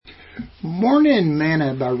Morning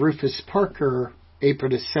Manna by Rufus Parker, April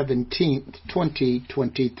the 17th,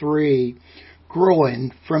 2023.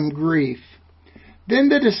 Growing from grief. Then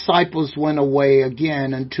the disciples went away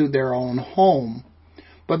again unto their own home.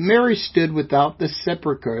 But Mary stood without the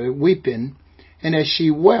sepulchre, weeping, and as she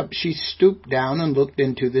wept, she stooped down and looked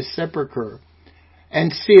into the sepulchre,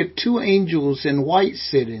 and seeth two angels in white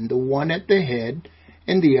sitting, the one at the head,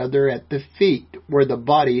 and the other at the feet, where the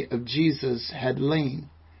body of Jesus had lain.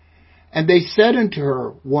 And they said unto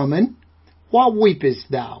her, Woman, why weepest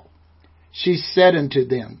thou? She said unto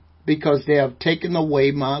them, Because they have taken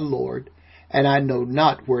away my Lord, and I know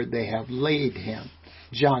not where they have laid him.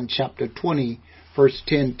 John chapter 20, verse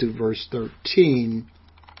 10 to verse 13.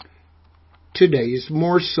 Today's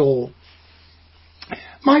morsel.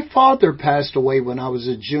 My father passed away when I was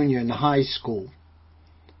a junior in high school.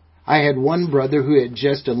 I had one brother who had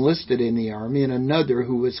just enlisted in the Army and another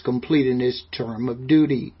who was completing his term of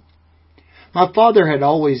duty. My father had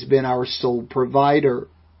always been our sole provider.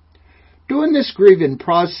 During this grieving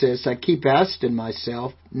process, I keep asking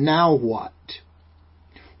myself, now what?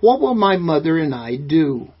 What will my mother and I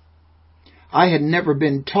do? I had never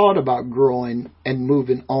been taught about growing and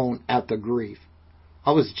moving on after grief.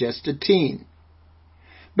 I was just a teen.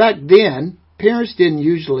 Back then, parents didn't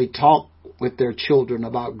usually talk with their children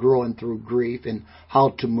about growing through grief and how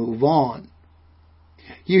to move on.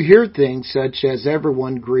 You hear things such as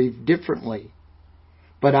everyone grieved differently.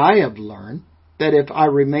 But I have learned that if I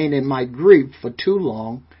remain in my grief for too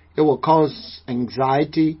long, it will cause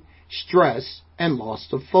anxiety, stress, and loss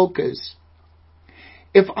of focus.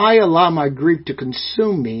 If I allow my grief to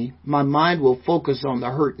consume me, my mind will focus on the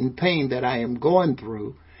hurt and pain that I am going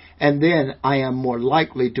through, and then I am more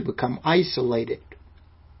likely to become isolated.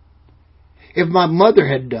 If my mother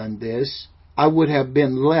had done this, I would have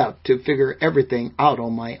been left to figure everything out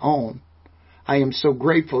on my own. I am so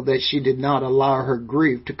grateful that she did not allow her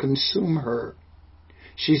grief to consume her.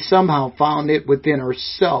 She somehow found it within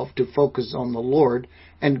herself to focus on the Lord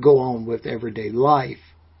and go on with everyday life.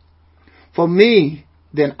 For me,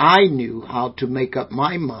 then I knew how to make up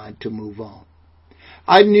my mind to move on.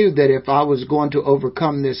 I knew that if I was going to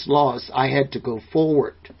overcome this loss, I had to go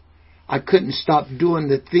forward. I couldn't stop doing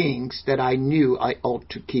the things that I knew I ought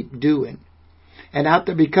to keep doing. And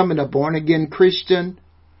after becoming a born-again Christian,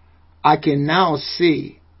 I can now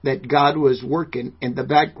see that God was working in the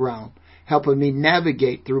background, helping me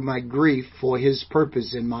navigate through my grief for His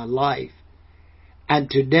purpose in my life. And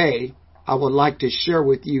today, I would like to share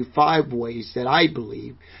with you 5 ways that I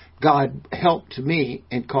believe God helped me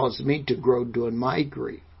and caused me to grow during my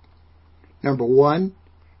grief. Number 1,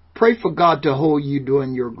 pray for God to hold you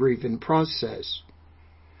during your grieving process.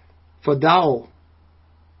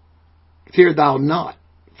 Fear thou not,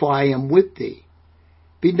 for I am with thee.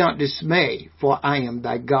 Be not dismayed, for I am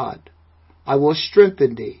thy God. I will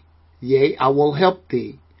strengthen thee. Yea, I will help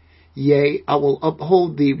thee. Yea, I will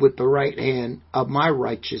uphold thee with the right hand of my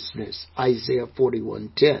righteousness. Isaiah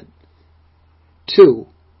 41:10. 2.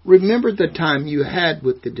 Remember the time you had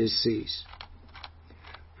with the deceased.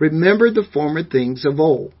 Remember the former things of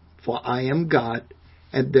old, for I am God,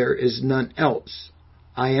 and there is none else.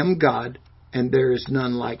 I am God, and there is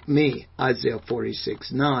none like me. Isaiah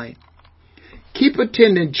 46:9. Keep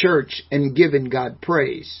attending church and giving God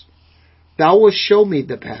praise. Thou wilt show me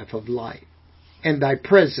the path of life. In thy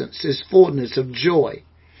presence is fullness of joy.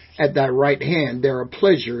 At thy right hand there are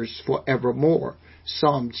pleasures forevermore.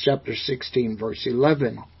 Psalm chapter 16, verse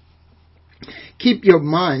 11. Keep your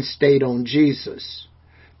mind stayed on Jesus.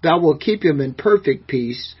 Thou wilt keep him in perfect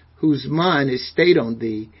peace, whose mind is stayed on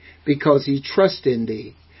thee, because he trusts in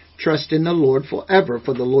thee. Trust in the Lord forever,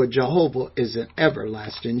 for the Lord Jehovah is an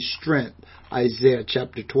everlasting strength. Isaiah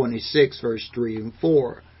chapter 26, verse 3 and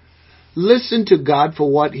 4. Listen to God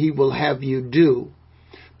for what he will have you do.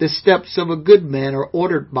 The steps of a good man are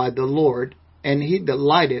ordered by the Lord, and he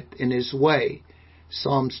delighteth in his way.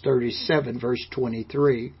 Psalms 37, verse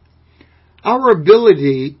 23. Our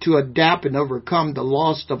ability to adapt and overcome the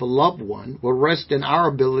loss of a loved one will rest in our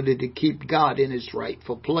ability to keep God in his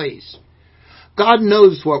rightful place. God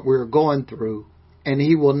knows what we're going through, and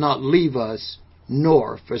he will not leave us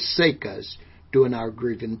nor forsake us during our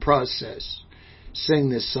grieving process. Sing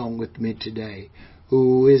this song with me today.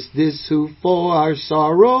 Who is this who for our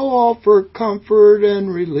sorrow offer comfort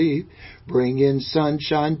and relief, bringing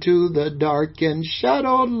sunshine to the dark and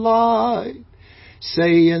shadowed life?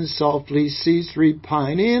 Saying softly, cease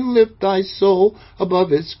repining, lift thy soul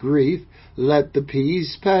above its grief. Let the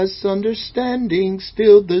peace past understanding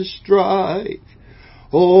still the strife.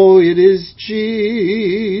 Oh, it is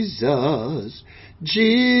Jesus,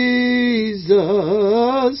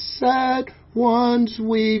 Jesus, sad ones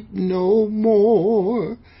weep no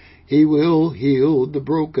more. He will heal the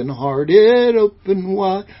broken-hearted, open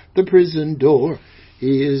wide the prison door.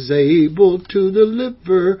 He is able to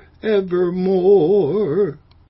deliver evermore.